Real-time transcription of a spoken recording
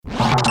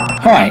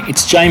Hi,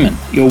 it's Jamin,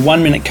 your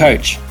 1 Minute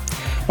Coach.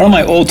 One of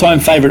my all-time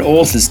favourite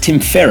authors, Tim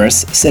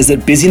Ferriss, says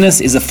that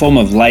busyness is a form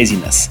of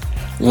laziness,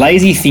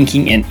 lazy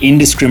thinking and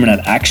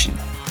indiscriminate action.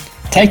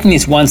 Taking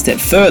this one step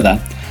further,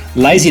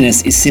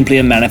 laziness is simply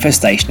a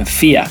manifestation of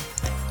fear.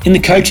 In the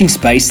coaching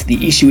space,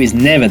 the issue is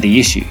never the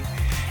issue.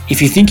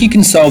 If you think you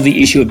can solve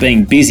the issue of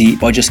being busy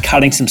by just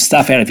cutting some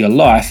stuff out of your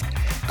life,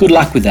 good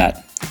luck with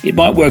that. It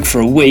might work for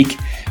a week,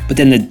 but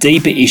then the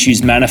deeper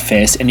issues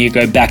manifest and you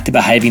go back to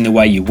behaving the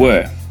way you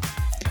were.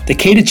 The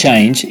key to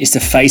change is to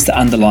face the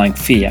underlying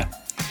fear.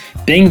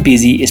 Being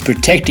busy is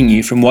protecting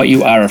you from what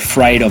you are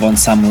afraid of on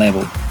some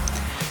level.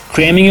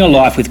 Cramming your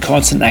life with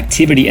constant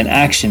activity and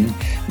action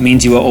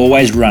means you are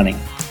always running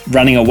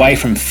away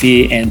from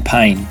fear and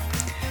pain.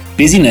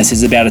 Busyness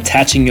is about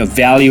attaching your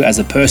value as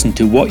a person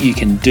to what you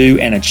can do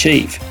and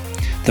achieve.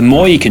 The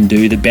more you can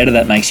do, the better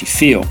that makes you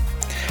feel.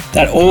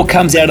 That all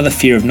comes out of the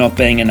fear of not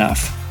being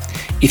enough.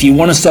 If you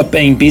want to stop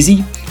being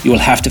busy, you will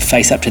have to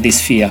face up to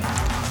this fear.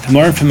 For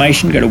more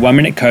information, go to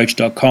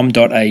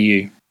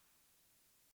oneminutecoach.com.au.